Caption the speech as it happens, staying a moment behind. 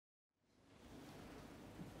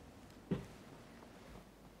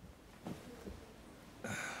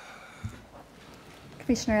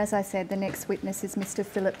Commissioner, as I said, the next witness is Mr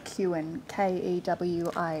Philip Kewin,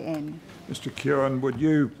 Kewin. Mr Kewin, would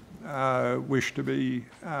you wish to be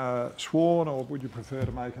sworn, or would you prefer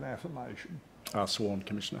to make an affirmation? Sworn,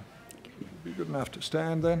 Commissioner. Be good enough to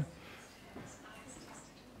stand then.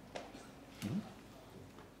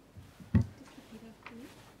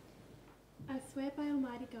 I swear by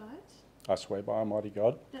Almighty God. I swear by Almighty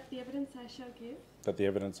God. That the evidence I shall give. That the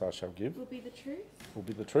evidence I shall give. Will be the truth. Will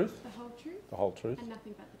be the truth. The whole truth. The whole truth. And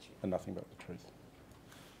nothing but the truth. And nothing but the truth.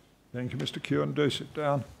 Thank you, Mr Kewin. Do sit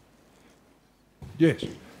down. Yes.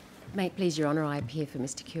 May it please Your Honour, I appear for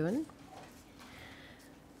Mr Kewin.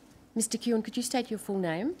 Mr Kewin, could you state your full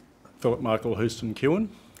name? Philip Michael Houston Kewin.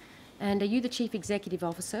 And are you the Chief Executive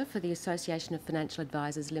Officer for the Association of Financial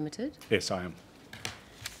Advisors Limited? Yes, I am.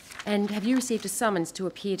 And have you received a summons to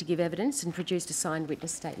appear to give evidence and produced a signed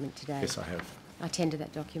witness statement today? Yes, I have. I tender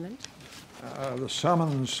that document. The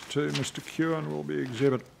summons to Mr Kewin will be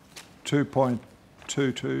Exhibit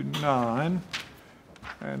 2.229,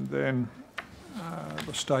 and then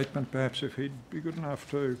the statement, perhaps if he'd be good enough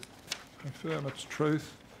to confirm its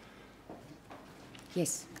truth.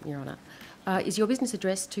 Yes, Your Honour. Is your business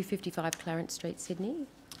address 255 Clarence Street, Sydney?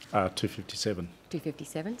 257.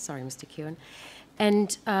 257, sorry, Mr Kewin.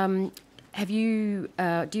 And have you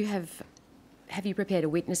prepared a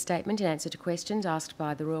witness statement in answer to questions asked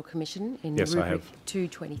by the Royal Commission in Yes, rubric I have.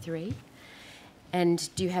 223?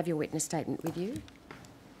 And do you have your witness statement with you?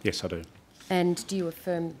 Yes, I do. And do you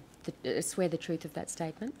swear the truth of that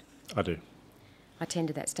statement? I do. I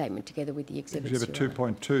tender that statement together with the exhibits. Exhibit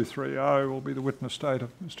 2.230 will be the witness state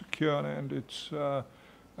of Mr Kewin and its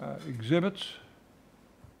exhibits.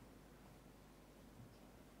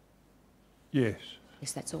 Yes.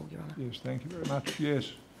 Yes, that's all, Your Honour. Yes, thank you very much.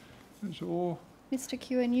 Yes, that's all. Mr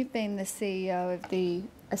Kewin, you've been the CEO of the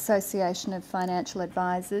Association of Financial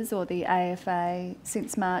Advisors, or the AFA,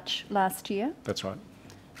 since March last year. That's right.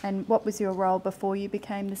 And what was your role before you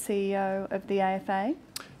became the CEO of the AFA?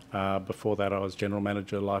 Before that, I was General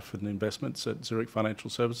Manager Life and Investments at Zurich Financial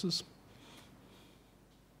Services.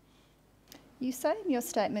 You say in your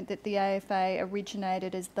statement that the AFA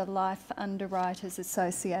originated as the Life Underwriters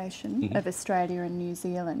Association of Australia and New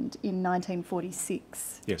Zealand in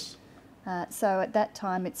 1946. Yes. So at that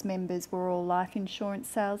time its members were all life insurance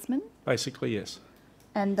salesmen? Basically, yes.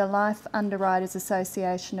 And the Life Underwriters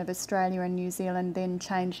Association of Australia and New Zealand then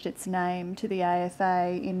changed its name to the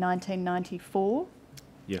AFA in 1994?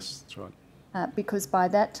 Yes, that's right. Because by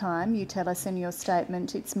that time, you tell us in your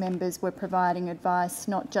statement, its members were providing advice,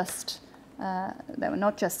 they were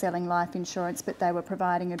not just selling life insurance, but they were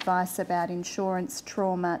providing advice about insurance,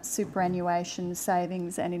 trauma, superannuation,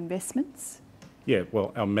 savings and investments? Yeah,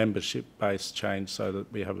 well, our membership base changed so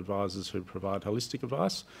that we have advisors who provide holistic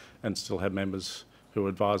advice and still have members who are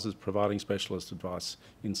advisors providing specialist advice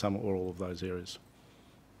in some or all of those areas.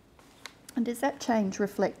 And does that change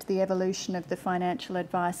reflect the evolution of the financial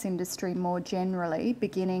advice industry more generally,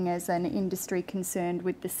 beginning as an industry concerned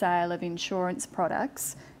with the sale of insurance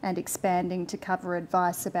products and expanding to cover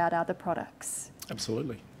advice about other products?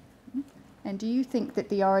 Absolutely. And do you think that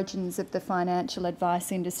the origins of the financial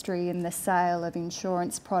advice industry and the sale of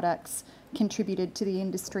insurance products contributed to the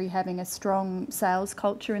industry having a strong sales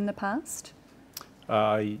culture in the past?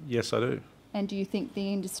 Yes, I do. And do you think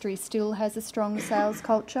the industry still has a strong sales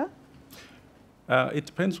culture? It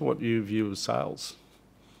depends what you view as sales.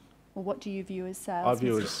 Or what do you view as sales, I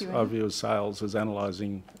view as sales as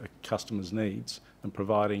analysing a customer's needs and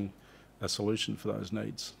providing a solution for those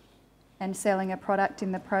needs. And selling a product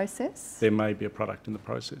in the process? There may be a product in the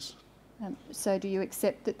process. So do you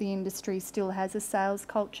accept that the industry still has a sales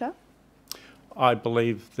culture? I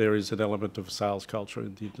believe there is an element of sales culture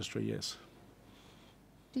in the industry, yes.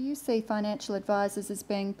 Do you see financial advisors as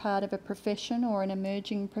being part of a profession or an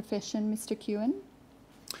emerging profession, Mr Kewin?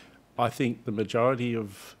 I think the majority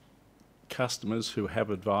of customers who have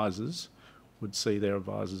advisors would see their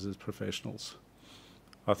advisors as professionals.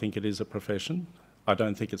 I think it is a profession. I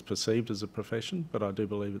don't think it's perceived as a profession, but I do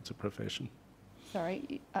believe it's a profession.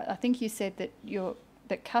 Sorry, I think you said that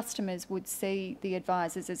that customers would see the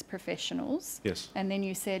advisors as professionals. Yes. And then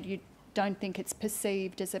you said you don't think it's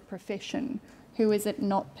perceived as a profession. Who is it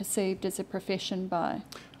not perceived as a profession by?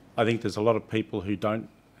 I think there's a lot of people who don't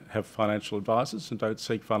have financial advisors and don't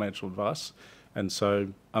seek financial advice. And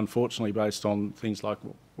so, unfortunately, based on things like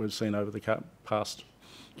what we've seen over the past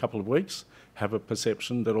couple of weeks, have a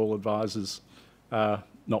perception that all advisors are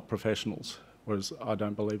not professionals, whereas I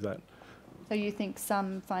don't believe that. So you think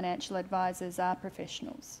some financial advisors are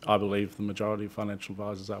professionals? I believe the majority of financial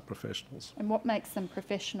advisors are professionals. And what makes them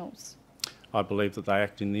professionals? I believe that they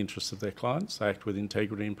act in the interests of their clients, they act with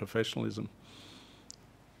integrity and professionalism.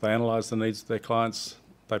 They analyse the needs of their clients,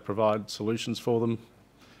 they provide solutions for them,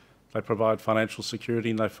 they provide financial security,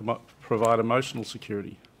 and they provide emotional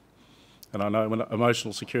security. And I know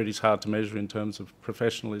emotional security is hard to measure in terms of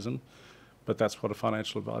professionalism, but that's what a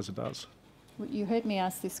financial advisor does. Well, you heard me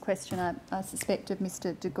ask this question, I suspect, of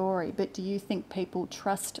Mr de Gory, but do you think people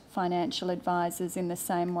trust financial advisors in the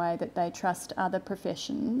same way that they trust other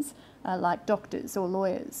professions, like doctors or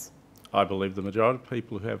lawyers? I believe the majority of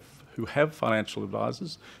people who have financial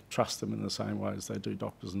advisors trust them in the same way as they do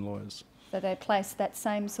doctors and lawyers. So they place that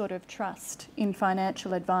same sort of trust in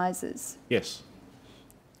financial advisors? Yes,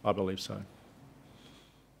 I believe so.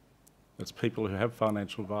 It's people who have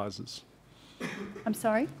financial advisors. I'm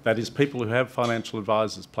sorry? That is, people who have financial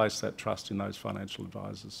advisors place that trust in those financial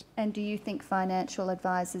advisors. And do you think financial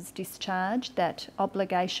advisors discharge that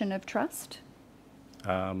obligation of trust?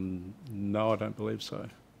 No, I don't believe so.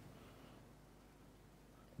 I'm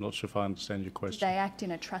not sure if I understand your Do question. they act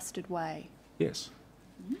in a trusted way? Yes.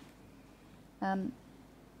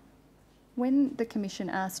 When the Commission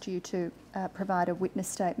asked you to provide a witness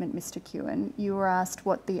statement, Mr Kewin, you were asked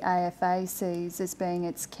what the AFA sees as being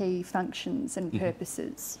its key functions and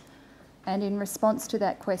purposes. And in response to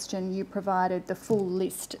that question, you provided the full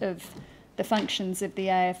list of the functions of the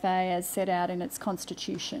AFA as set out in its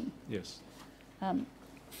constitution. Yes.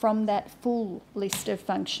 From that full list of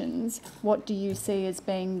functions, what do you see as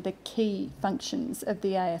being the key functions of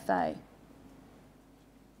the AFA?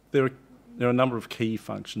 There are a number of key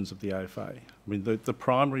functions of the AFA. I mean, the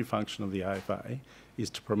primary function of the AFA is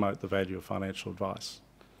to promote the value of financial advice.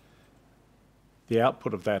 The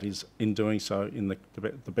output of that is, in doing so, in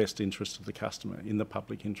the best interest of the customer, in the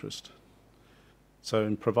public interest. So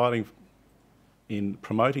in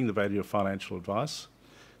promoting the value of financial advice,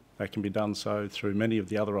 that can be done so through many of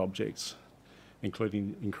the other objects,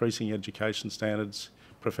 including increasing education standards,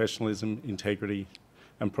 professionalism, integrity,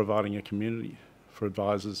 and providing a community for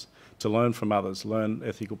advisors to learn from others, learn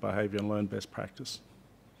ethical behaviour and learn best practice.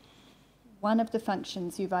 One of the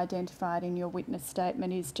functions you've identified in your witness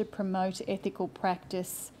statement is to promote ethical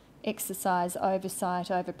practice, exercise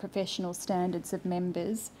oversight over professional standards of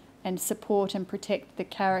members, and support and protect the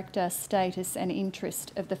character, status and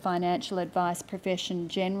interest of the financial advice profession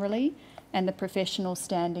generally and the professional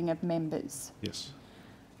standing of members. Yes.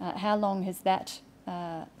 How long has that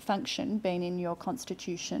function been in your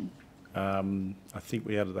constitution? I think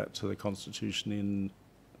we added that to the Constitution in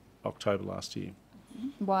October last year.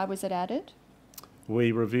 Why was it added?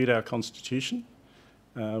 We reviewed our Constitution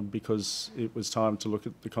because it was time to look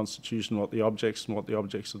at the Constitution, what the objects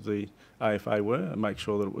of the AFA were, and make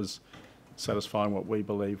sure that it was satisfying what we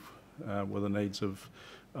believe were the needs of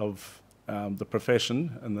the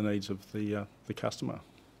profession and the needs of the customer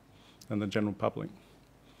and the general public.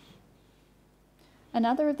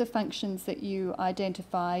 Another of the functions that you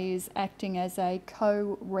identify is acting as a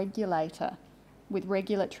co-regulator with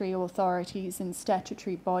regulatory authorities and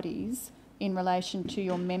statutory bodies in relation to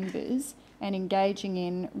your members and engaging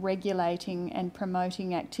in regulating and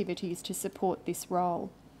promoting activities to support this role.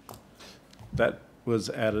 That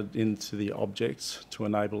Was added into the objects to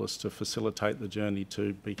enable us to facilitate the journey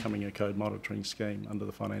to becoming a code monitoring scheme under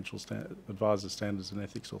the Financial Advisor Standards and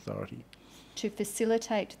Ethics Authority. To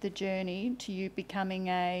facilitate the journey to you becoming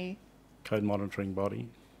a code monitoring body,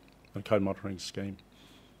 a code monitoring scheme.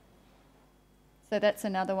 So that's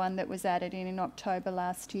another one that was added in October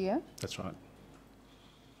last year? That's right.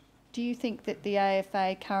 Do you think that the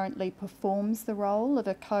AFA currently performs the role of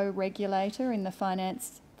a co-regulator in the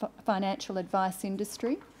financial advice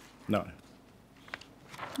industry? No.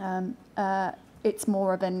 It's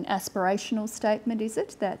more of an aspirational statement, is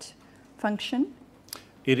it, that function?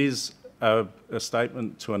 It is a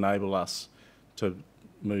statement to enable us to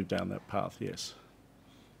move down that path, yes.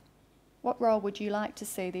 What role would you like to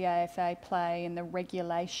see the AFA play in the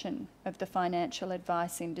regulation of the financial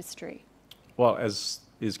advice industry? Well, as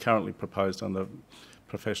is currently proposed under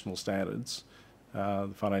professional standards,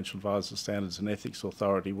 the Financial Advisor Standards and Ethics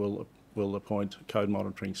Authority will appoint code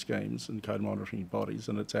monitoring schemes and code monitoring bodies,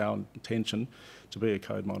 and it's our intention to be a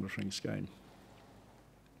code monitoring scheme.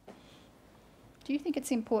 Do you think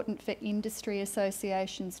it's important for industry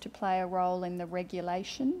associations to play a role in the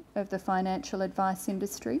regulation of the financial advice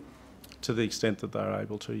industry? To the extent that they're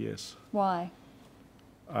able to, yes. Why?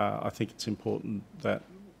 I think it's important that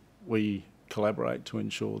we collaborate to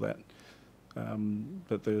ensure that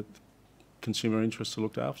that the consumer interests are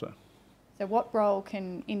looked after. So what role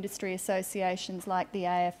can industry associations like the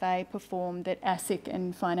AFA perform that ASIC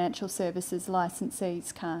and financial services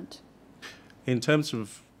licensees can't? In terms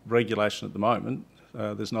of regulation at the moment,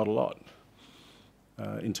 there's not a lot.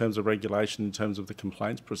 In terms of regulation, in terms of the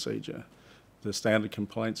complaints procedure, the standard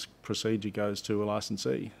complaints procedure goes to a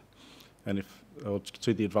licensee, and or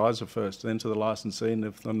to the advisor first, then to the licensee, and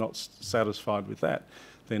if they're not satisfied with that,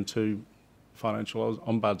 then to Financial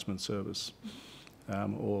Ombudsman Service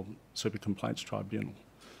or Super Complaints Tribunal.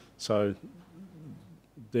 So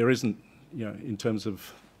there isn't, in terms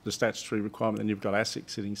of the statutory requirement, then you've got ASIC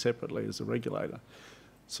sitting separately as a regulator.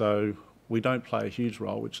 So we don't play a huge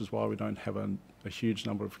role, which is why we don't have a huge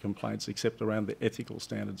number of complaints except around the ethical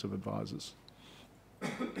standards of advisors.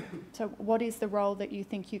 So what is the role that you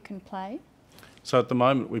think you can play? So at the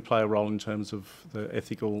moment we play a role in terms of the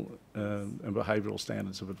ethical and behavioural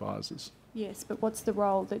standards of advisors. Yes, but what's the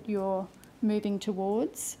role that you're moving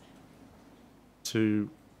towards? To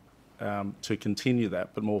continue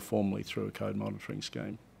that, but more formally through a code monitoring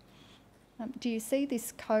scheme. Do you see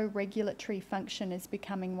this co-regulatory function as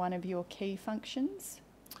becoming one of your key functions?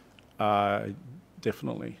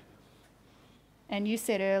 Definitely. And you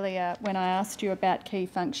said earlier, when I asked you about key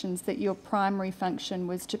functions, that your primary function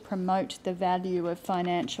was to promote the value of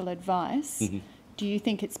financial advice. Mm-hmm. Do you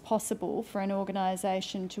think it's possible for an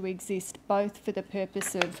organisation to exist both for the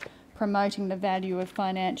purpose of promoting the value of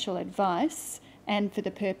financial advice and for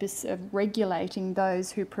the purpose of regulating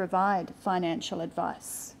those who provide financial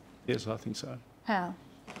advice? Yes, I think so. How?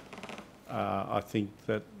 I think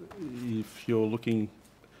that if you're looking,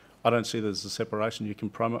 I don't see there's a separation. You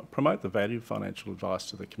can promote the value of financial advice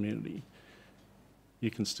to the community.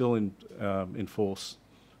 You can still enforce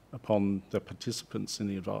upon the participants in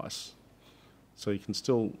the advice. So you can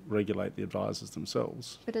still regulate the advisors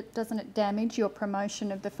themselves. But doesn't it damage your promotion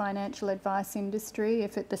of the financial advice industry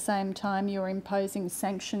if at the same time you're imposing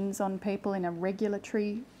sanctions on people in a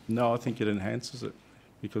regulatory? No, I think it enhances it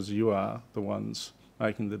because you are the ones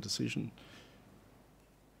making the decision.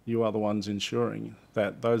 You are the ones ensuring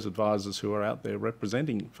that those advisors who are out there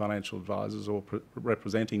representing financial advisors or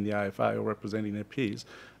representing the AFA or representing their peers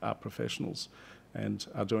are professionals and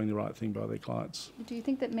are doing the right thing by their clients. Do you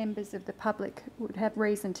think that members of the public would have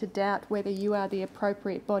reason to doubt whether you are the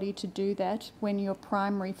appropriate body to do that when your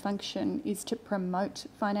primary function is to promote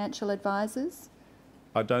financial advisors?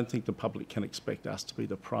 I don't think the public can expect us to be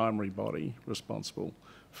the primary body responsible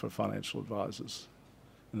for financial advisors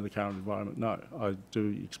in the current environment. No, I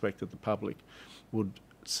do expect that the public would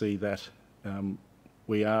see that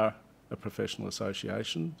we are a professional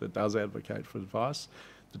association that does advocate for advice,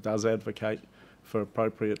 that does advocate for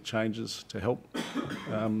appropriate changes to help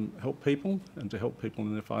people and to help people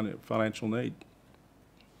in their financial need.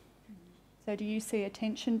 So do you see a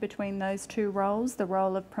tension between those two roles, the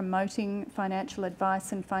role of promoting financial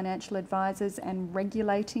advice and financial advisors and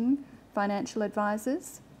regulating financial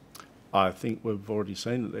advisors? I think we've already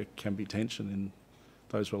seen that there can be tension in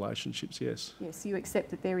those relationships, yes. Yes, you accept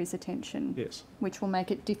that there is a tension? Yes. Which will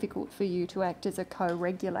make it difficult for you to act as a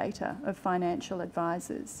co-regulator of financial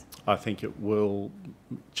advisors? I think it will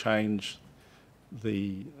change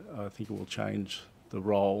the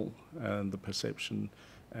role and the perception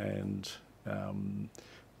and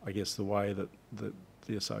I guess the way that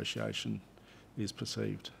the association is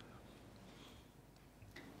perceived.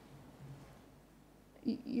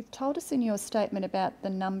 You've told us in your statement about the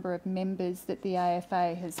number of members that the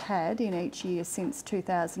AFA has had in each year since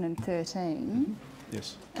 2013.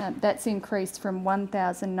 Yes. That's increased from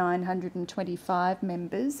 1,925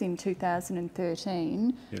 members in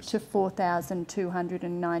 2013 yes. to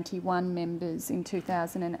 4,291 members in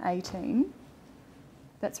 2018.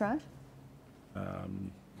 That's right?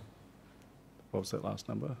 What was that last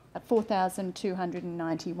number?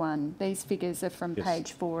 4,291. These figures are from yes.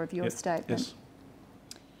 page 4 of your statement. Yes.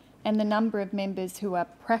 And the number of members who are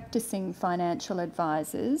practising financial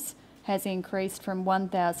advisors has increased from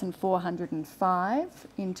 1,405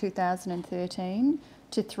 in 2013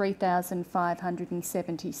 to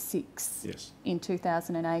 3,576 yes. in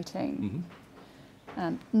 2018.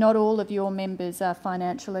 Mm-hmm. Not all of your members are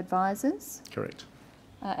financial advisors. Correct.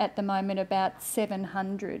 At the moment, about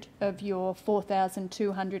 700 of your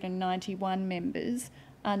 4,291 members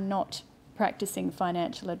are not practising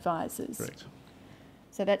financial advisors. Correct.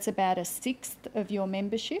 So that's about a sixth of your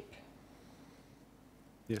membership?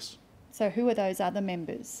 Yes. So who are those other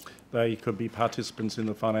members? They could be participants in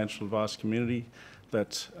the financial advice community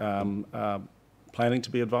that are planning to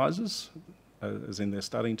be advisors, as in they're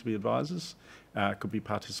studying to be advisors. Could be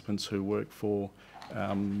participants who work for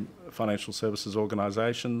financial services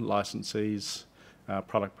organisation, licensees,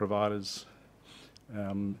 product providers,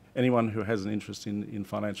 anyone who has an interest in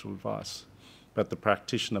financial advice. But the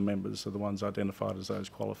practitioner members are the ones identified as those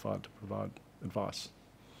qualified to provide advice.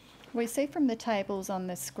 We see from the tables on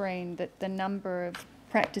the screen that the number of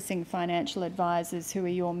practicing financial advisors who are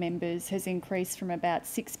your members has increased from about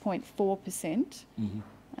 6.4%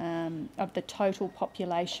 of the total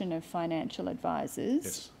population of financial advisors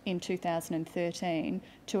Yes. in 2013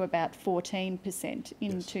 to about 14%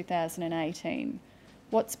 in Yes. 2018.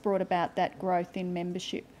 What's brought about that growth in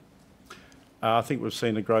membership? I think we've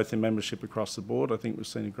seen a growth in membership across the board. I think we've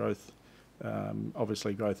seen a growth,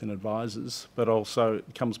 obviously growth in advisors, but also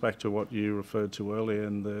it comes back to what you referred to earlier,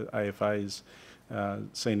 and the AFA's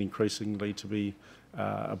seen increasingly to be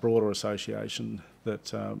a broader association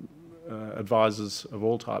that advisors of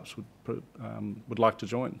all types would like to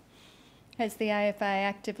join. Has the AFA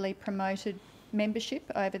actively promoted membership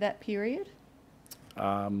over that period?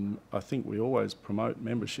 I think we always promote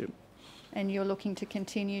membership. And you're looking to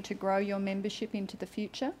continue to grow your membership into the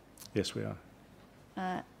future? Yes, we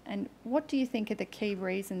are. And what do you think are the key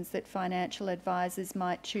reasons that financial advisors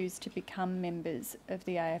might choose to become members of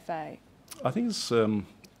the AFA? I think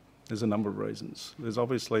there's a number of reasons. There's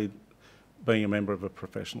obviously being a member of a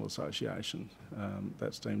professional association.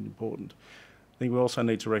 That's deemed important. I think we also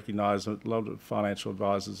need to recognise that a lot of financial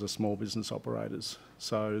advisors are small business operators.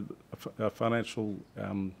 So a financial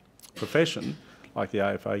profession like the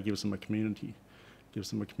AFA gives them a community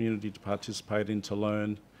to participate in, to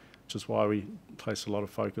learn, which is why we place a lot of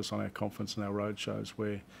focus on our conference and our roadshows,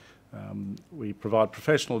 where we provide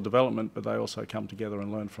professional development, but they also come together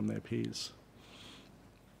and learn from their peers.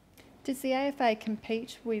 Does the AFA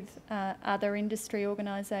compete with other industry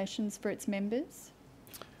organisations for its members?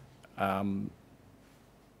 When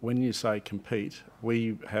you say compete,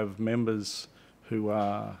 we have members who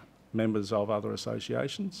are members of other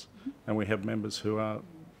associations, and we have members who are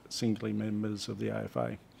singly members of the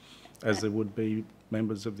AFA, as there would be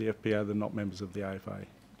members of the FPA that are not members of the AFA.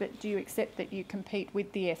 But do you accept that you compete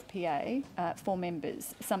with the FPA for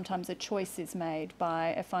members? Sometimes a choice is made by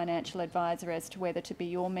a financial advisor as to whether to be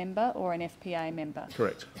your member or an FPA member.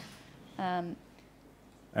 Correct. And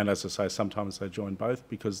as I say, sometimes they join both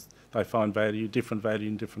because they find different value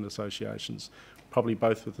in different associations, probably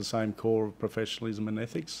both with the same core of professionalism and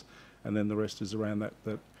ethics, and then the rest is around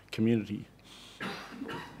that community.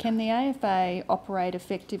 Can the AFA operate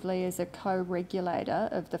effectively as a co-regulator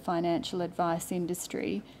of the financial advice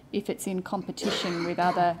industry if it's in competition with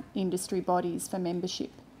other industry bodies for membership?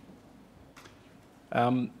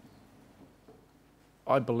 I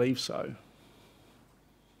believe so.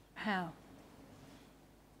 How?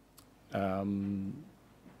 I'm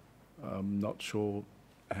not sure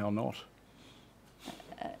how not.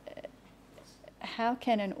 How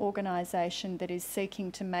can an organisation that is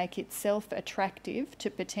seeking to make itself attractive to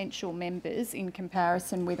potential members in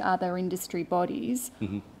comparison with other industry bodies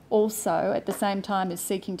also, at the same time as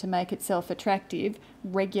seeking to make itself attractive,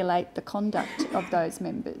 regulate the conduct of those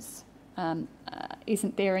members?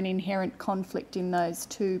 Isn't there an inherent conflict in those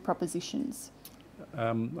two propositions?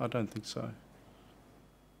 I don't think so.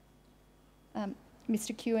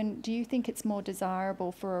 Mr. Kewin, do you think it's more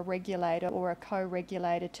desirable for a regulator or a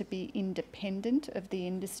co-regulator to be independent of the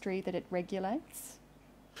industry that it regulates?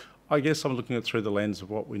 I guess I'm looking at it through the lens of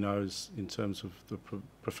what we know is in terms of the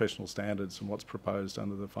professional standards and what's proposed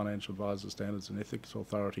under the Financial Advisor Standards and Ethics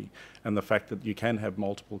Authority, and the fact that you can have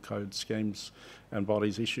multiple code schemes and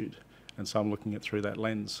bodies issued. And so I'm looking at it through that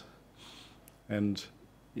lens. And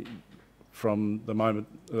from the moment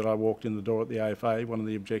that I walked in the door at the AFA, one of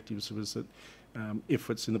the objectives was that if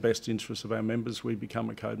it's in the best interest of our members, we become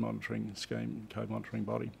a code monitoring scheme, code monitoring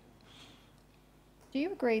body. Do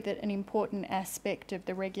you agree that an important aspect of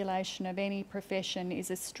the regulation of any profession is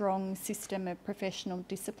a strong system of professional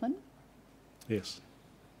discipline? Yes.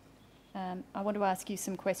 I want to ask you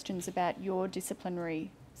some questions about your disciplinary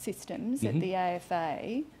systems at the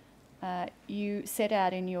AFA. You set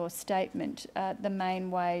out in your statement the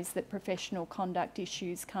main ways that professional conduct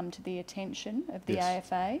issues come to the attention of the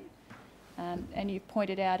AFA. And you've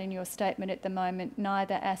pointed out in your statement at the moment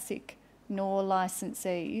neither ASIC nor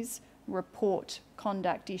licensees report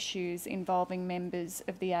conduct issues involving members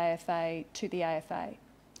of the AFA to the AFA.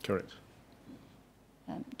 Correct.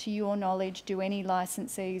 To your knowledge, do any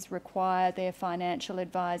licensees require their financial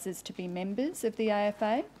advisors to be members of the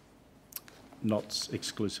AFA? Not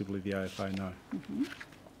exclusively the AFA, no.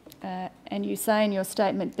 And you say in your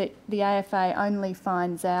statement that the AFA only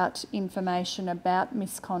finds out information about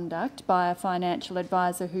misconduct by a financial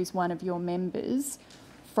advisor who's one of your members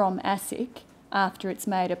from ASIC after it's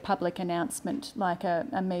made a public announcement, like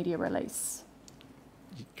a media release.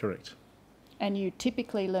 Correct. And you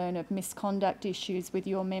typically learn of misconduct issues with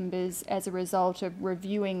your members as a result of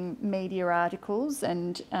reviewing media articles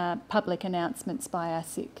and public announcements by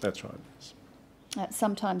ASIC. That's right.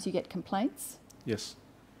 Sometimes you get complaints. Yes.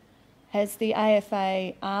 Has the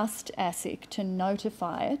AFA asked ASIC to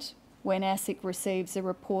notify it when ASIC receives a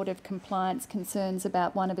report of compliance concerns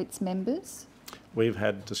about one of its members? We've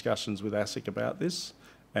had discussions with ASIC about this,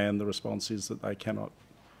 and the response is that they cannot,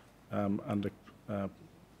 under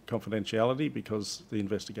confidentiality, because the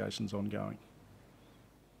investigation's ongoing.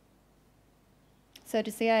 So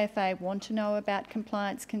does the AFA want to know about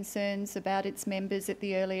compliance concerns about its members at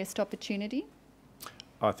the earliest opportunity?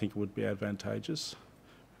 I think it would be advantageous,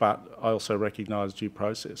 but I also recognise due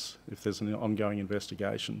process if there's an ongoing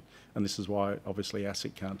investigation, and this is why obviously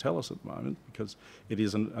ASIC can't tell us at the moment, because it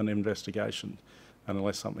is an investigation, and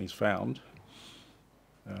unless something's found,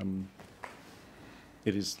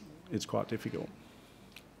 it's quite difficult.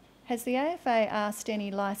 Has the AFA asked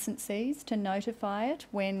any licensees to notify it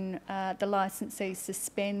when the licensee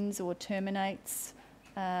suspends or terminates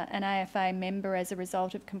an AFA member as a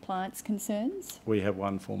result of compliance concerns? We have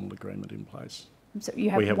one formal agreement in place. So you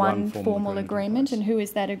have one formal agreement, and who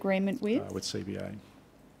is that agreement with? With CBA.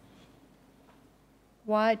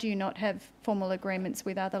 Why do you not have formal agreements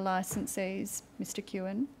with other licensees, Mr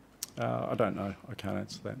Kewin? I don't know. I can't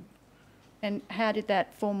answer that. And how did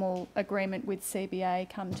that formal agreement with CBA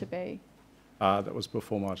come to be? That was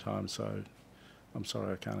before my time, so I'm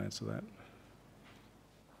sorry I can't answer that.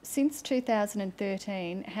 Since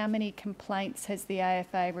 2013, how many complaints has the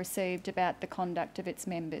AFA received about the conduct of its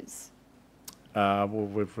members? Well,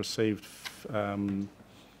 we've received 15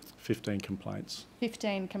 complaints.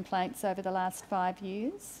 15 complaints over the last 5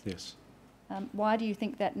 years? Yes. Why do you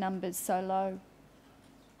think that number's so low?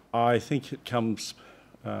 I think it comes,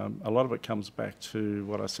 a lot of it comes back to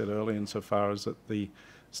what I said earlier insofar as that the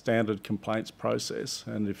standard complaints process,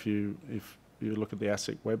 and if you look at the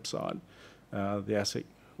ASIC website, the ASIC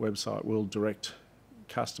website will direct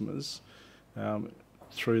customers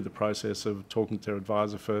through the process of talking to their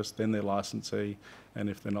advisor first, then their licensee, and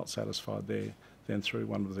if they're not satisfied there, then through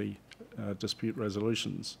one of the dispute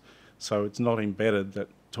resolutions. So it's not embedded that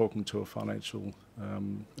talking to a financial,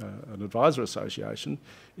 an advisor association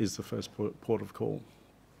is the first port of call.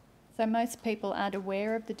 So most people aren't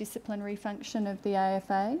aware of the disciplinary function of the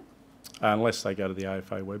AFA? Unless they go to the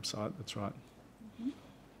AFA website, that's right.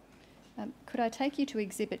 Could I take you to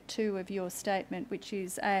Exhibit 2 of your statement, which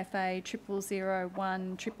is AFA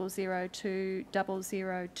 0001 0002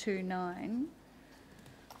 0029,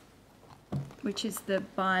 which is the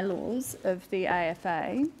bylaws of the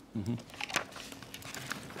AFA. Mm-hmm.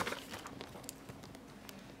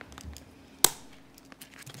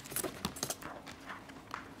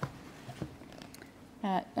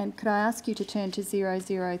 And could I ask you to turn to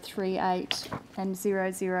 0038 and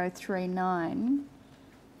 0039?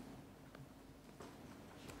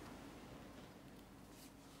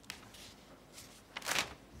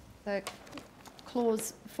 So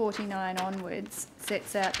clause 49 onwards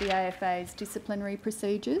sets out the AFA's disciplinary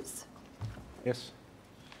procedures. Yes.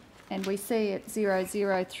 And we see at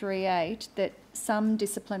 0038 that some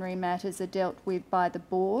disciplinary matters are dealt with by the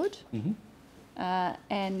board, Mm-hmm.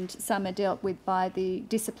 And some are dealt with by the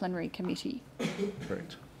disciplinary committee.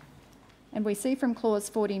 Correct. And we see from clause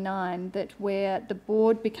 49 that where the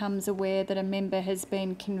board becomes aware that a member has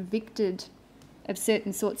been convicted of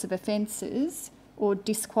certain sorts of offences, or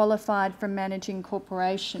disqualified from managing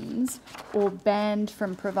corporations, or banned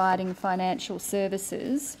from providing financial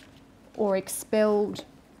services, or expelled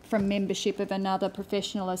from membership of another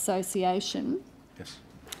professional association, Yes.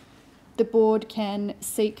 the board can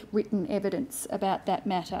seek written evidence about that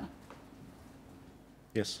matter.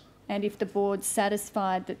 Yes. And if the board's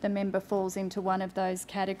satisfied that the member falls into one of those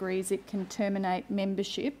categories, it can terminate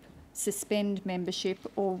membership, suspend membership,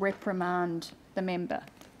 or reprimand the member.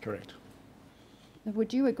 Correct.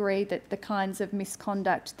 Would you agree that the kinds of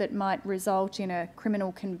misconduct that might result in a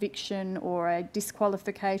criminal conviction or a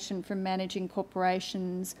disqualification from managing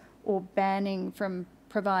corporations or banning from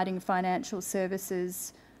providing financial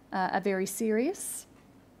services are very serious?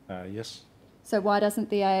 Yes. So why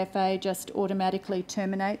doesn't the AFA just automatically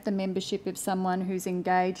terminate the membership of someone who's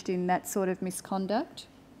engaged in that sort of misconduct?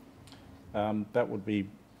 That would be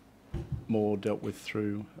more dealt with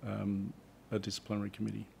through a disciplinary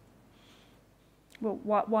committee. Well,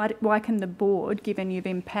 why can the board, given you've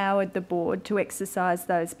empowered the board to exercise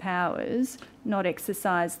those powers, not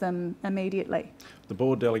exercise them immediately? The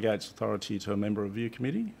board delegates authority to a member review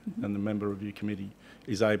committee, Mm-hmm. and the member review committee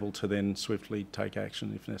is able to then swiftly take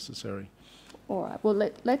action if necessary. All right, well,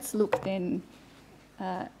 let's look then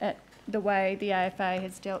at the way the AFA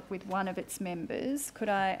has dealt with one of its members. Could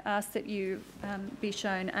I ask that you be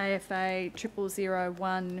shown AFA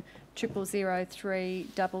 0001 0003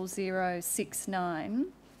 0069?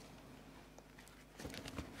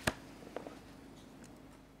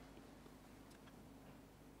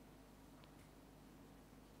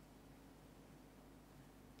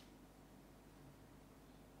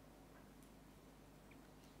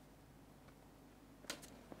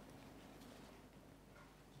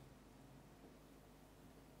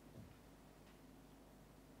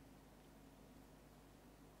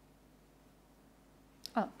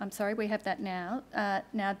 Oh, I'm sorry, we have that now.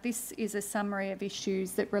 Now, this is a summary of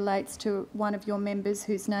issues that relates to one of your members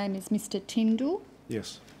whose name is Mr Tyndall.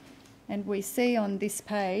 Yes. And we see on this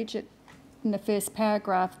page, in the first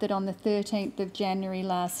paragraph, that on the 13th of January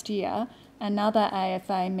last year, another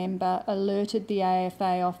AFA member alerted the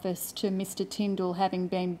AFA office to Mr Tyndall having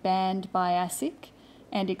been banned by ASIC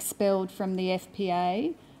and expelled from the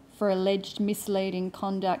FPA for alleged misleading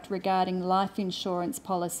conduct regarding life insurance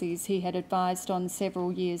policies he had advised on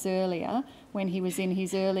several years earlier when he was in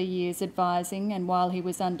his early years advising and while he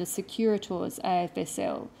was under Securitor's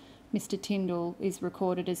AFSL. Mr Tyndall is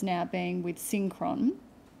recorded as now being with Synchron.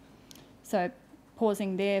 So,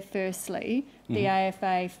 pausing there firstly, the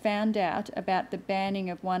AFA found out about the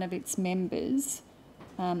banning of one of its members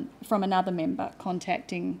from another member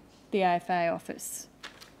contacting the AFA office.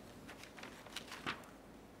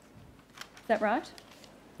 Is that right?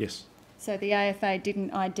 Yes. So the AFA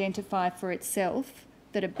didn't identify for itself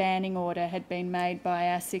that a banning order had been made by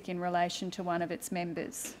ASIC in relation to one of its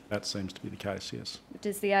members. That seems to be the case, yes.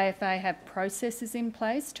 Does the AFA have processes in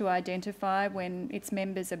place to identify when its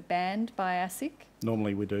members are banned by ASIC?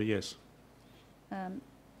 Normally we do, yes.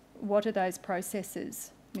 What are those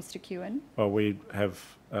processes, Mr Kewin? Well, we have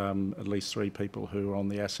at least 3 people who are on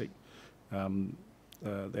the ASIC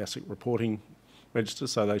reporting register,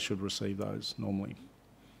 so they should receive those normally.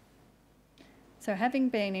 So having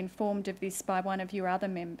been informed of this by one of your other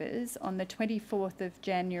members, on the 24th of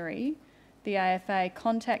January, the AFA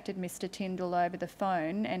contacted Mr Tyndall over the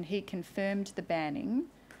phone and he confirmed the banning.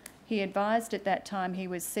 He advised at that time he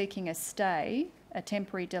was seeking a stay, a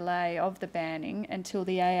temporary delay of the banning, until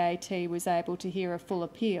the AAT was able to hear a full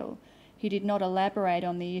appeal. He did not elaborate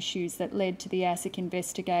on the issues that led to the ASIC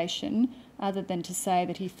investigation, other than to say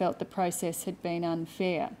that he felt the process had been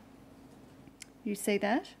unfair. You see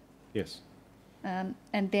that? Yes. And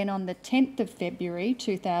then on the 10th of February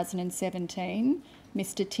 2017,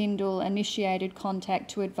 Mr Tyndall initiated contact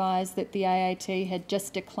to advise that the AAT had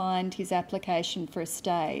just declined his application for a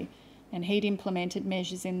stay, and he'd implemented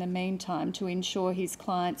measures in the meantime to ensure his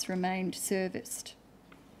clients remained serviced.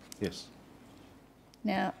 Yes.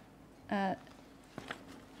 Now,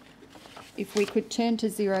 if we could turn to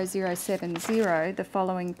 0070, the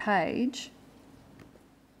following page,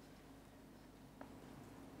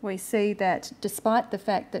 we see that despite the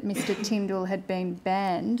fact that Mr Tyndall had been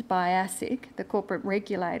banned by ASIC, the corporate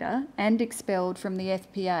regulator, and expelled from the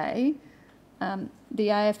FPA, the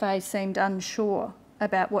AFA seemed unsure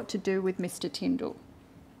about what to do with Mr Tyndall.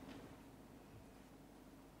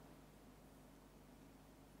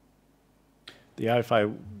 The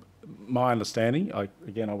AFA, my understanding, I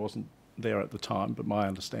wasn't there at the time, but my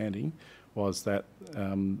understanding was that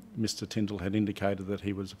Mr Tyndall had indicated that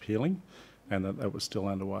he was appealing and that was still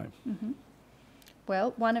underway. Mm-hmm.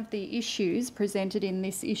 Well, one of the issues presented in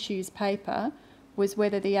this issues paper was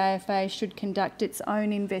whether the AFA should conduct its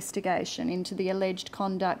own investigation into the alleged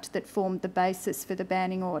conduct that formed the basis for the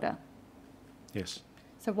banning order. Yes.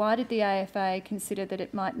 So why did the AFA consider that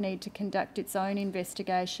it might need to conduct its own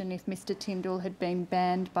investigation if Mr Tyndall had been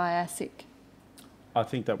banned by ASIC? I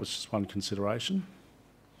think that was just one consideration.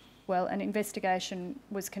 Well, an investigation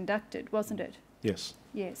was conducted, wasn't it? Yes.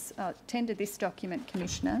 Yes. Tender this document,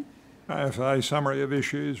 Commissioner. AFA summary of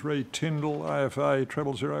issues, read Tyndall, AFA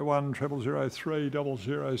 0001 0003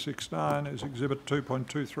 0069 is Exhibit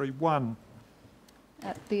 2.231.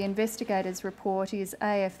 The investigator's report is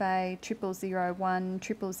AFA 0001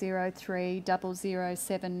 0003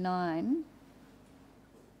 0079.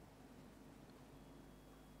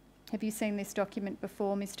 Have you seen this document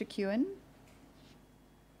before, Mr Kewin?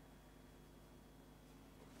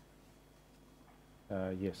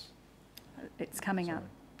 Yes. It's coming up. Sorry.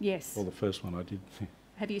 Yes. Well, the first one I did.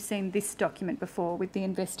 Have you seen this document before with the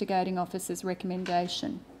investigating officer's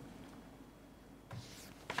recommendation?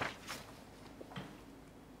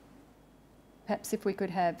 Perhaps if we could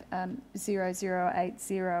have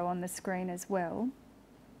 0080 on the screen as well.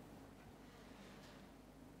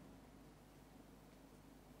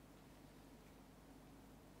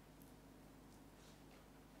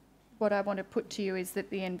 What I want to put to you is that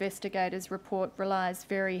the investigator's report relies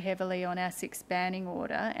very heavily on ASIC's banning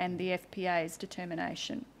order and the FPA's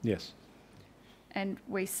determination. Yes. And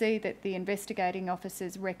we see that the investigating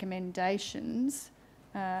officer's recommendations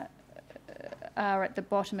are at the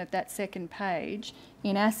bottom of that second page.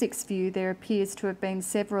 In ASIC's view, there appears to have been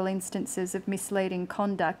several instances of misleading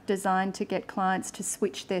conduct designed to get clients to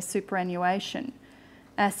switch their superannuation.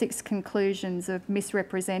 ASIC's conclusions of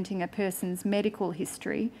misrepresenting a person's medical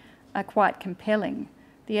history are quite compelling.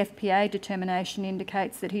 The FPA determination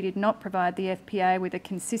indicates that he did not provide the FPA with a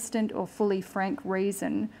consistent or fully frank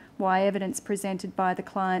reason why evidence presented by the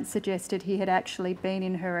client suggested he had actually been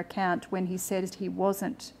in her account when he said he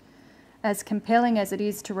wasn't. As compelling as it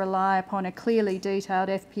is to rely upon a clearly detailed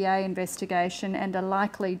FPA investigation and a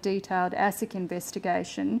likely detailed ASIC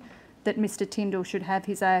investigation that Mr Tindall should have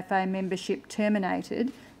his AFA membership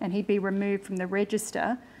terminated and he be removed from the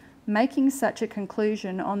register, making such a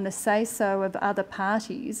conclusion on the say-so of other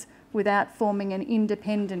parties without forming an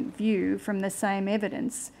independent view from the same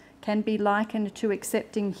evidence can be likened to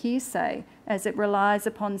accepting hearsay as it relies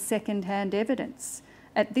upon second-hand evidence.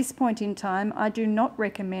 At this point in time, I do not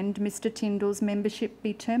recommend Mr Tindall's membership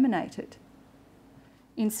be terminated.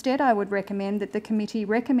 Instead, I would recommend that the committee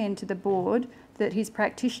recommend to the board that his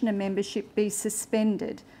practitioner membership be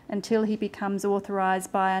suspended until he becomes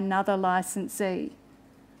authorised by another licensee,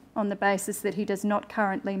 on the basis that he does not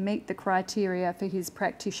currently meet the criteria for his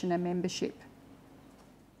practitioner membership.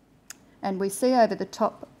 And we see over the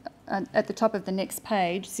top, at the top of the next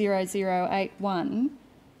page, 0081,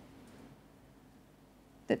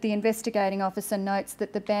 that the investigating officer notes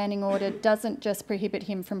that the banning order doesn't just prohibit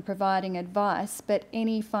him from providing advice, but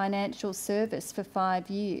any financial service for 5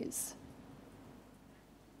 years.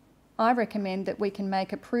 I recommend that we can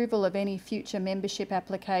make approval of any future membership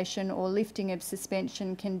application or lifting of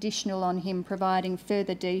suspension conditional on him providing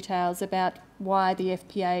further details about why the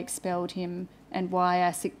FPA expelled him and why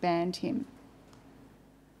ASIC banned him.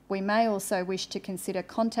 We may also wish to consider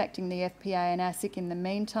contacting the FPA and ASIC in the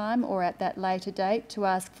meantime or at that later date to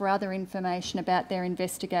ask for other information about their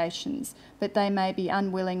investigations, but they may be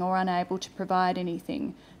unwilling or unable to provide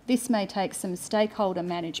anything. This may take some stakeholder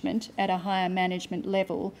management at a higher management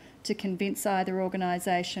level to convince either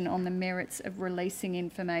organisation on the merits of releasing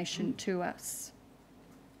information to us.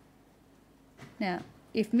 Now,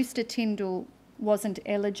 if Mr Tindall wasn't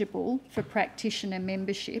eligible for practitioner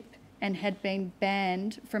membership and had been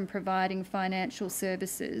banned from providing financial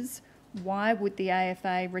services, why would the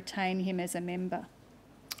AFA retain him as a member?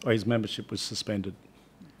 Well, his membership was suspended.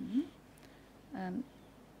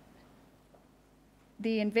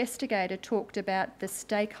 The investigator talked about the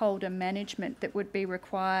stakeholder management that would be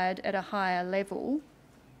required at a higher level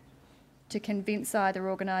to convince either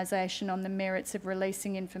organisation on the merits of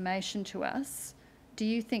releasing information to us. Do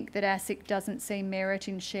you think that ASIC doesn't see merit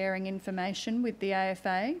in sharing information with the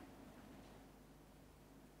AFA?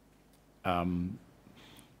 I'm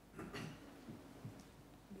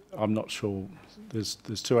not sure. There's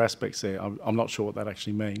two aspects there. I'm not sure what that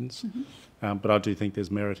actually means, but I do think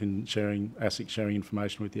there's merit in ASIC sharing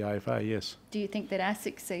information with the AFA, yes. Do you think that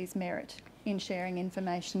ASIC sees merit in sharing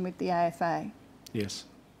information with the AFA? Yes.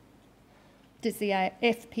 Does the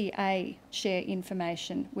FPA share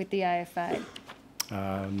information with the AFA?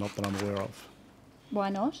 Not that I'm aware of. Why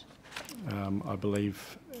not? I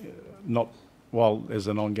believe not while there's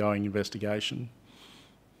an ongoing investigation.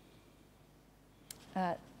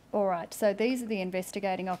 All right, so these are the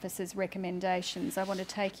investigating officer's recommendations. I want to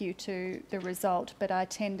take you to the result, but I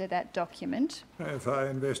tender that document. AFA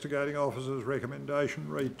investigating officer's recommendation,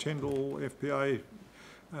 read Tyndall, FPA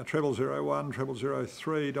 0001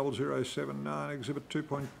 0003 0079, exhibit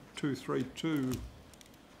 2.232.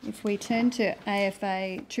 If we turn to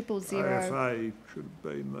AFA 000... AFA should have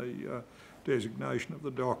been the designation of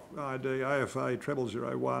the doc ID, AFA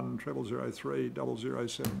 0001 0003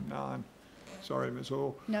 0079. Sorry, Ms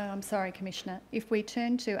Orr. No, I'm sorry, Commissioner. If we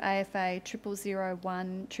turn to AFA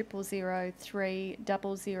 0001 0003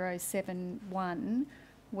 0071,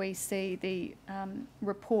 we see the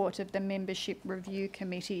report of the Membership Review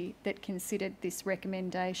Committee that considered this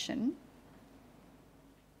recommendation.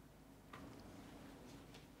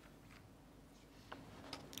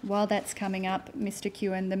 While that's coming up, Mr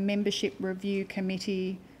Kewin, the Membership Review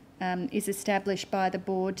Committee is established by the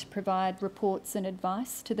board to provide reports and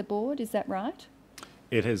advice to the board, is that right?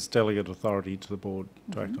 It has delegate authority to the board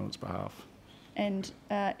to act on its behalf. And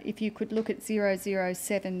if you could look at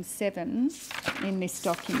 0077 in this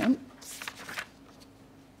document.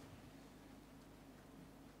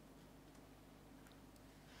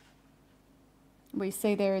 We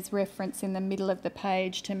see there is reference in the middle of the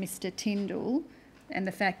page to Mr Tindall and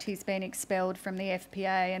the fact he's been expelled from the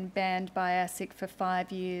FPA and banned by ASIC for 5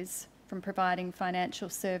 years from providing financial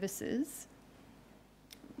services,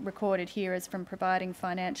 recorded here as from providing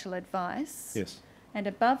financial advice. Yes. And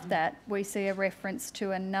above that, we see a reference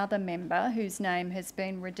to another member whose name has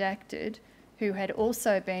been redacted, who had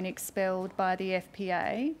also been expelled by the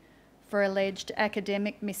FPA for alleged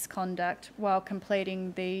academic misconduct while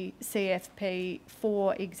completing the CFP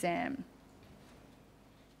 4 exam.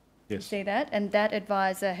 Yes. See that? And that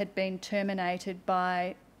advisor had been terminated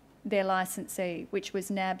by their licensee, which was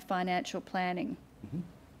NAB Financial Planning.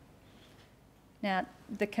 Now,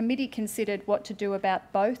 the committee considered what to do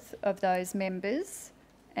about both of those members,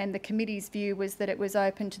 and the committee's view was that it was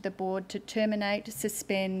open to the board to terminate,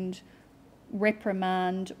 suspend,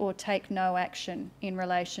 reprimand or take no action in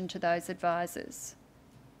relation to those advisors.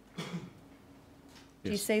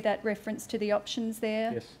 Do you see that reference to the options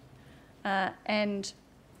there? Yes. And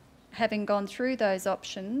having gone through those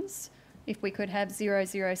options, if we could have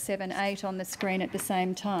 0078 on the screen at the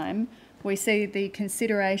same time, we see the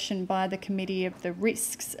consideration by the committee of the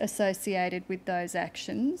risks associated with those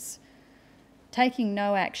actions. Taking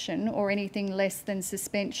no action or anything less than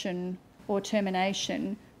suspension or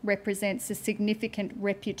termination represents a significant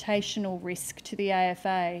reputational risk to the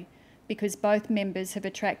AFA because both members have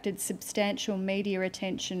attracted substantial media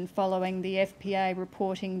attention following the FPA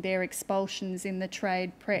reporting their expulsions in the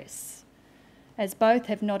trade press. As both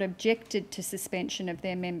have not objected to suspension of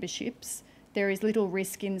their memberships, there is little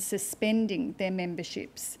risk in suspending their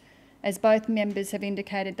memberships. As both members have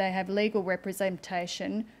indicated they have legal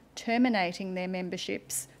representation, terminating their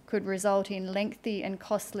memberships could result in lengthy and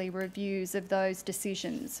costly reviews of those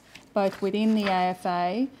decisions, both within the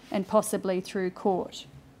AFA and possibly through court.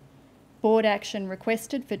 Board action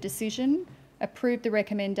requested for decision: approve the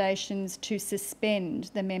recommendations to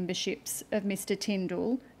suspend the memberships of Mr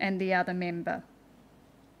Tindall and the other member.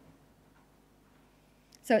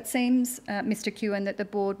 So it seems, Mr Kewin, that the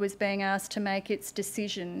board was being asked to make its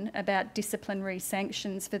decision about disciplinary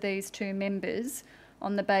sanctions for these two members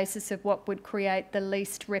on the basis of what would create the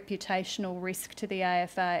least reputational risk to the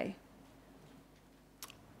AFA.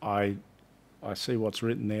 I see what's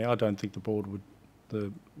written there. I don't think the board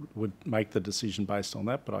would make the decision based on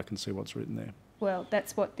that, but I can see what's written there. Well,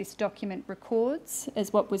 that's what this document records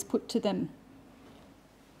as what was put to them.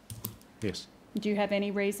 Yes. Do you have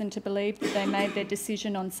any reason to believe that they made their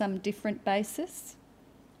decision on some different basis?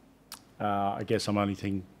 I guess I'm only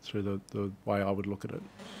thinking through the way I would look at it.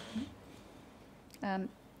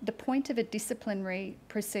 The point of a disciplinary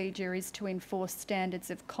procedure is to enforce standards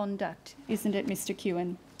of conduct, isn't it, Mr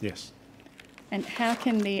Kewin? Yes. And how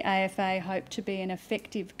can the AFA hope to be an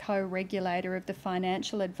effective co-regulator of the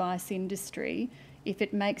financial advice industry if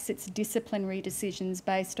it makes its disciplinary decisions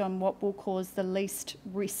based on what will cause the least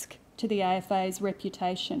risk to the AFA's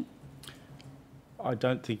reputation? I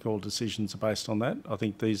don't think all decisions are based on that. I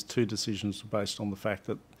think these two decisions were based on the fact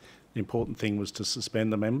that the important thing was to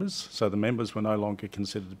suspend the members, so the members were no longer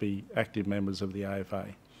considered to be active members of the AFA.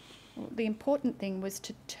 Well, the important thing was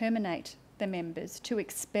to terminate the members, to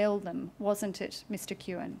expel them, wasn't it, Mr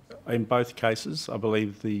Kewin? In both cases, I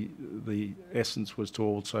believe the essence was to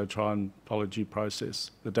also try and follow due process.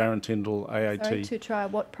 The Darren Tindall AAT... Sorry, to try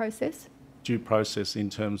what process? Due process in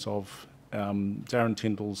terms of Darren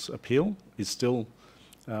Tindall's appeal is still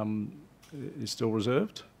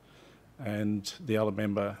reserved, and the other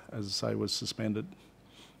member, as I say, was suspended.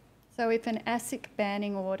 So if an ASIC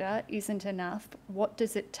banning order isn't enough, what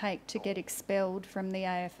does it take to get expelled from the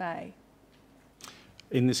AFA?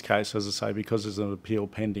 In this case, as I say, because there's an appeal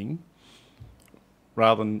pending,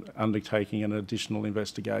 rather than undertaking an additional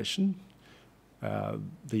investigation,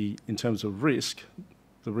 in terms of risk,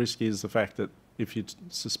 the risk is the fact that if you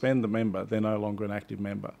suspend the member, they're no longer an active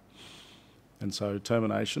member. And so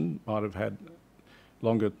termination might have had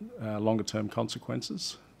longer term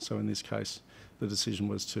consequences. So in this case, the decision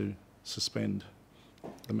was to suspend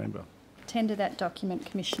the member. Tender that document,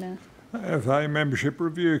 Commissioner. AFA Membership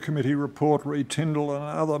Review Committee Report re Tindall and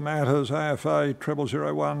other matters, AFA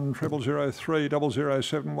 0001 003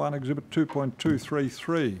 0071 Exhibit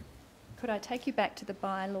 2.233. Could I take you back to the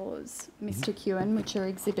bylaws, Mr Kewin, which are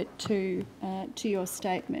Exhibit 2 to your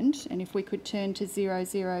statement, and if we could turn to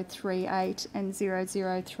 0038 and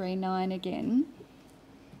 0039 again.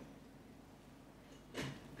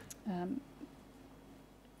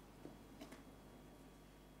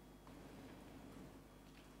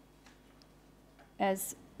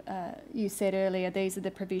 As you said earlier, these are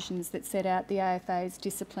the provisions that set out the AFA's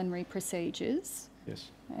disciplinary procedures.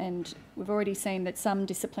 Yes. And we've already seen that some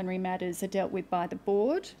disciplinary matters are dealt with by the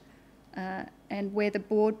board, and where the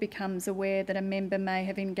board becomes aware that a member may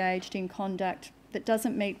have engaged in conduct that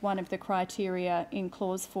doesn't meet one of the criteria in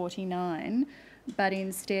Clause 49, but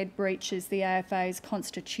instead breaches the AFA's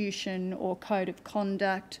constitution or code of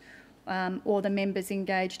conduct, or the members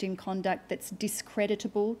engaged in conduct that's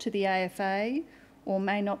discreditable to the AFA, or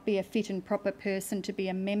may not be a fit and proper person to be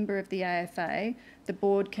a member of the AFA, the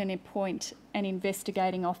board can appoint an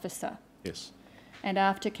investigating officer. Yes. And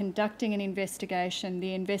after conducting an investigation,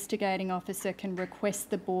 the investigating officer can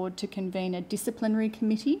request the board to convene a disciplinary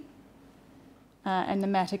committee, and the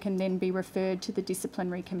matter can then be referred to the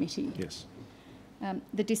disciplinary committee. Yes.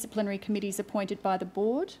 The disciplinary committee is appointed by the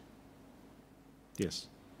board. Yes.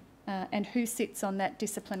 And who sits on that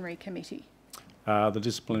disciplinary committee? The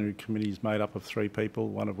disciplinary committee is made up of 3 people,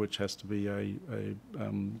 one of which has to be a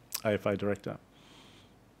AFA director.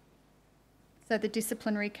 So the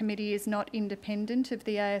disciplinary committee is not independent of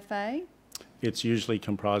the AFA? It's usually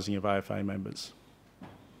comprising of AFA members.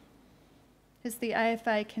 Has the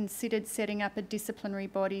AFA considered setting up a disciplinary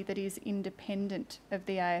body that is independent of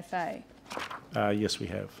the AFA? Yes, we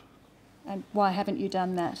have. And why haven't you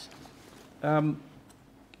done that?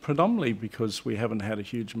 Predominantly because we haven't had a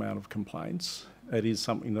huge amount of complaints. It is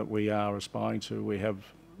something that we are aspiring to. We have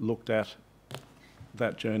looked at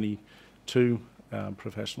that journey to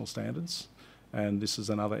professional standards, and this is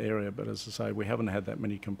another area, but as I say, we haven't had that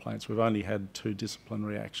many complaints. We've only had 2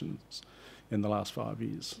 disciplinary actions in the last 5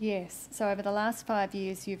 years. Yes, so over the last 5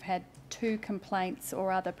 years you've had 2 complaints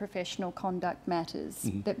or other professional conduct matters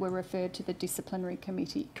that were referred to the disciplinary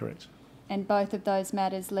committee. Correct. And both of those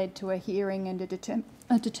matters led to a hearing and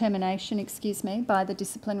a determination, by the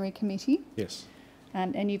disciplinary committee. Yes.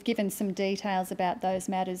 And you've given some details about those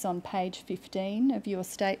matters on page 15 of your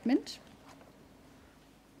statement.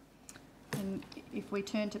 And if we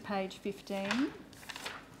turn to page 15,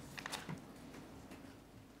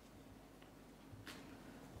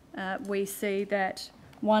 we see that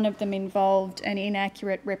one of them involved an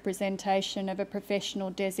inaccurate representation of a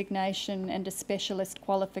professional designation and a specialist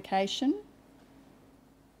qualification.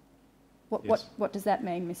 What does that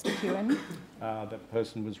mean, Mr. Kewin? That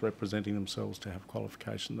person was representing themselves to have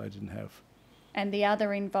qualification they didn't have. And the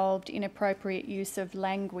other involved inappropriate use of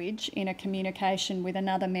language in a communication with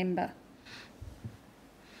another member.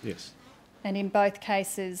 Yes. And in both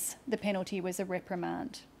cases, the penalty was a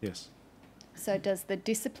reprimand. Yes. So does the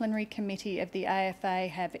disciplinary committee of the AFA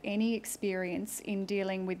have any experience in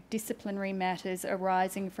dealing with disciplinary matters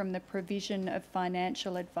arising from the provision of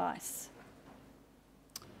financial advice?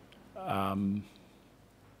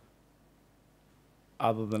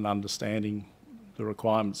 Other than understanding the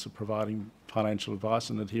requirements of providing financial advice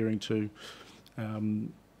and adhering to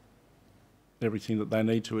everything that they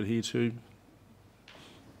need to adhere to.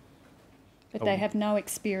 But they have no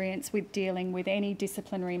experience with dealing with any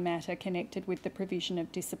disciplinary matter connected with the provision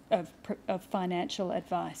of financial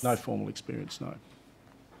advice? No formal experience, no.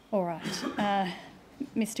 All right.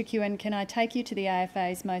 Mr. Kewin, can I take you to the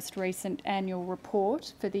AFA's most recent annual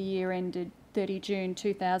report for the year ended 30 June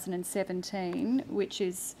 2017, which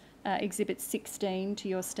is Exhibit 16 to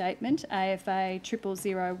your statement, AFA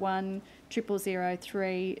 0001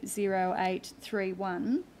 0003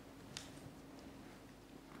 0831.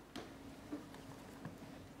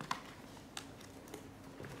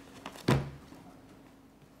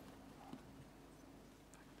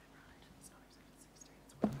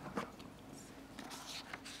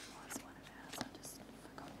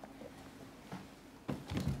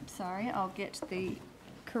 Sorry, I'll get the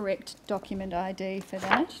correct document ID for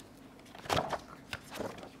that.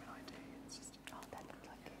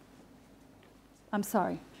 I'm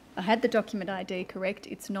sorry, I had the document ID correct.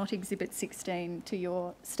 It's not Exhibit 16 to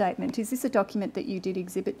your statement. Is this a document that you did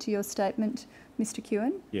exhibit to your statement, Mr.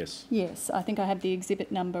 Kewin? Yes. Yes, I think I have the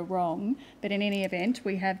exhibit number wrong, but in any event,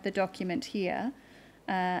 we have the document here,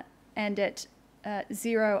 and at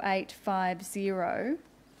 0850,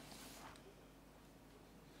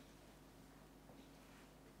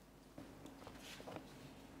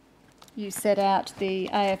 you set out the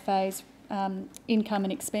AFA's income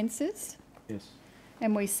and expenses. Yes.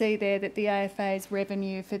 And we see there that the AFA's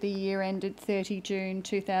revenue for the year ended 30 June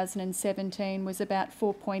 2017 was about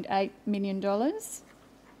 $4.8 million.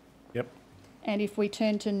 Yep. And if we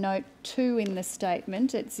turn to note 2 in the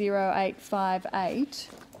statement at 0858,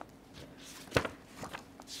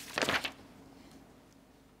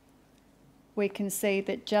 we can see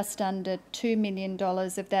that just under $2 million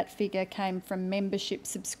of that figure came from membership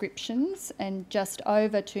subscriptions and just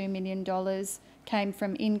over $2 million came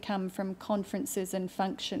from income from conferences and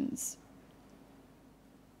functions.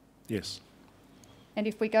 Yes. And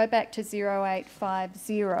if we go back to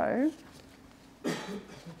 0850,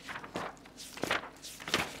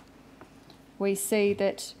 we see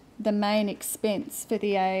that the main expense for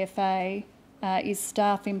the AFA is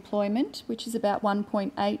staff employment, which is about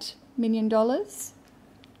 $1.8 million.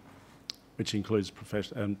 Which includes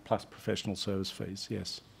plus professional service fees,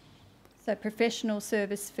 yes. So professional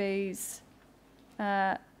service fees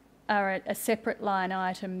are a separate line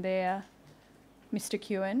item there, Mr.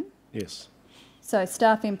 Kewin. Yes. So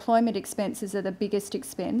staff employment expenses are the biggest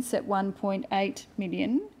expense at 1.8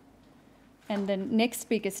 million. And the next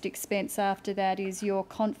biggest expense after that is your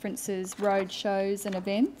conferences, road shows and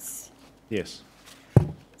events. Yes.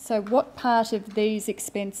 So what part of these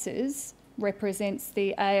expenses represents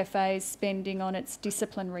the AFA's spending on its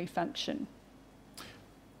disciplinary function?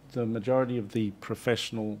 The majority of the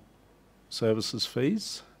professional services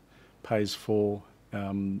fees pays for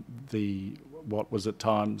what was at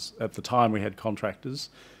the time we had contractors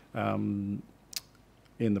in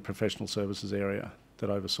the professional services area that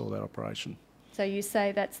oversaw that operation. So you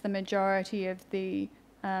say that's the majority of the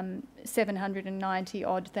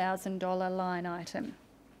 $790,000 line item?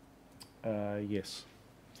 Yes.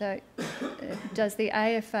 So does the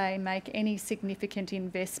AFA make any significant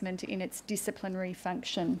investment in its disciplinary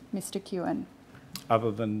function, Mr Kewin?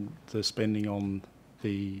 Other than the spending on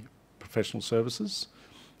the professional services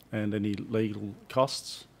and any legal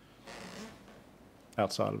costs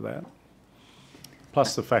outside of that.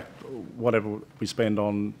 Plus the fact, whatever we spend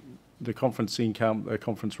on the conference income,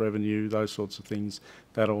 conference revenue, those sorts of things,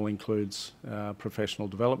 that all includes professional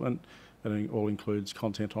development, and all includes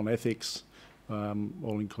content on ethics,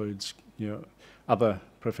 all includes other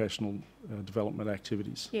professional development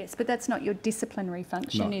activities. Yes, but that's not your disciplinary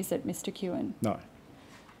function, No. is it, Mr Kewin? No.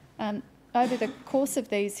 Over the course of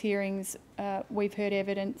these hearings, we've heard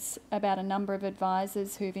evidence about a number of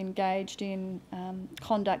advisors who've engaged in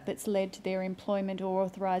conduct that's led to their employment or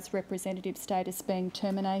authorised representative status being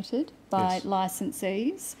terminated by Yes.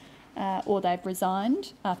 licensees, or they've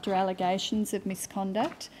resigned after allegations of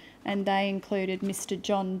misconduct, and they included Mr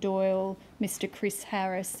John Doyle, Mr Chris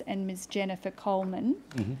Harris and Ms Jennifer Coleman.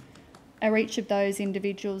 Mm-hmm. Are each of those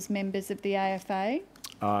individuals members of the AFA?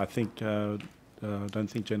 I don't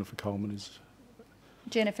think Jennifer Coleman is.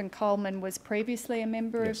 Jennifer Coleman was previously a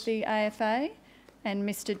member Yes. of the AFA, and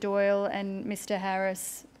Mr Doyle and Mr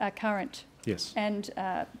Harris are current Yes, and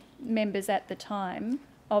members at the time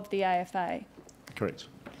of the AFA. correct.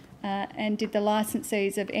 And did the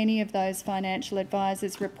licensees of any of those financial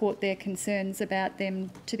advisors report their concerns about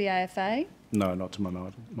them to the AFA? No, not to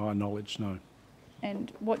my knowledge, no.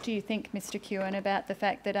 And what do you think, Mr Kewin, about the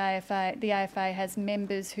fact that the AFA has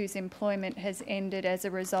members whose employment has ended as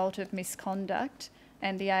a result of misconduct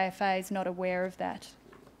and the AFA is not aware of that?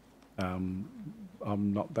 I'm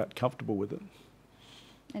not that comfortable with it.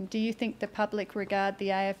 And do you think the public regard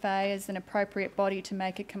the AFA as an appropriate body to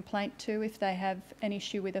make a complaint to if they have an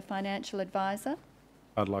issue with a financial advisor?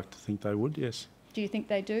 I'd like to think they would, yes. Do you think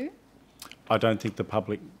they do? I don't think the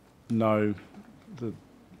public know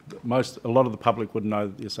a lot of the public would know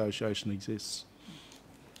that the association exists.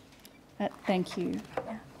 Thank you.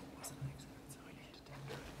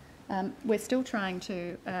 We're still trying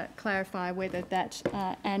to clarify whether that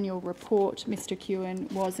annual report, Mr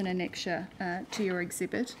Kewin, was an annexure to your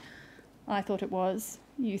exhibit. I thought it was.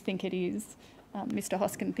 You think it is. Mr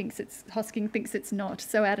Hosking thinks it's not.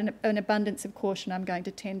 So out of an abundance of caution, I'm going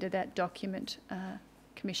to tender that document,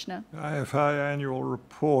 Commissioner. AFA Annual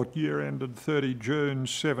Report, year ended 30 June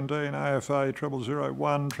 17, AFA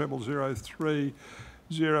 0001 0003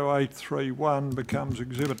 0831 becomes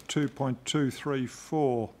Exhibit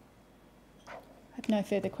 2.234. I have no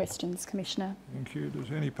further questions, Commissioner. Thank you.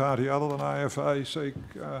 Does any party other than AFA seek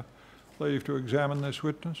leave to examine this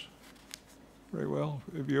witness? Very well.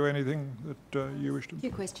 Have you anything that you wish to... A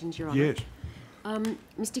few questions, Your Honour. Yes.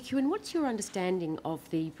 Mr Kewin, what's your understanding of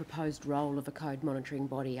the proposed role of a code monitoring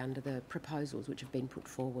body under the proposals which have been put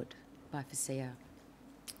forward by FASEA?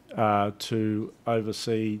 To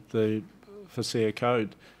oversee the FASEA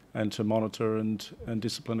code and to monitor and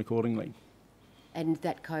discipline accordingly. And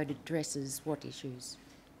that code addresses what issues?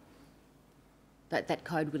 That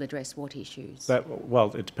code will address what issues?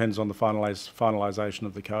 Well, it depends on the finalisation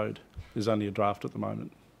of the code. There's only a draft at the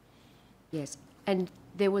moment. Yes. And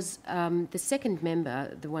there was the second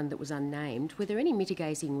member, the one that was unnamed. Were there any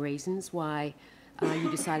mitigating reasons why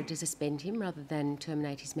you decided to suspend him rather than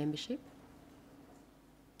terminate his membership?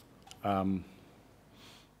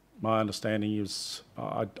 My understanding is,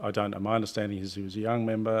 I don't know, my understanding is he was a young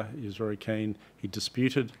member, he was very keen, he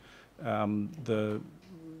disputed the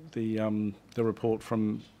report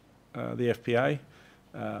from the FPA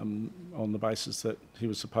on the basis that he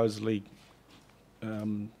was supposedly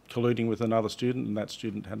colluding with another student and that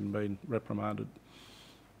student hadn't been reprimanded.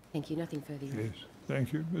 Thank you. Nothing further. Your Honour. Yes.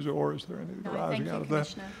 Thank you. Ms Orr, is there anything No, arising thank you, out of that?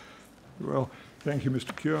 Commissioner. Well, thank you,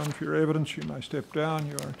 Mr Kewin, for your evidence. You may step down.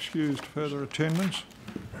 You are excused further attendance.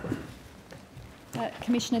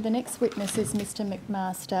 Commissioner, the next witness is Mr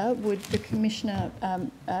McMaster. Would the Commissioner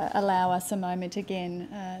allow us a moment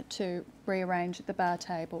again to rearrange at the bar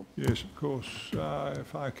table? Yes, of course.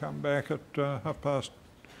 If I come back at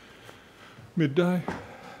midday.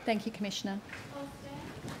 Thank you, Commissioner.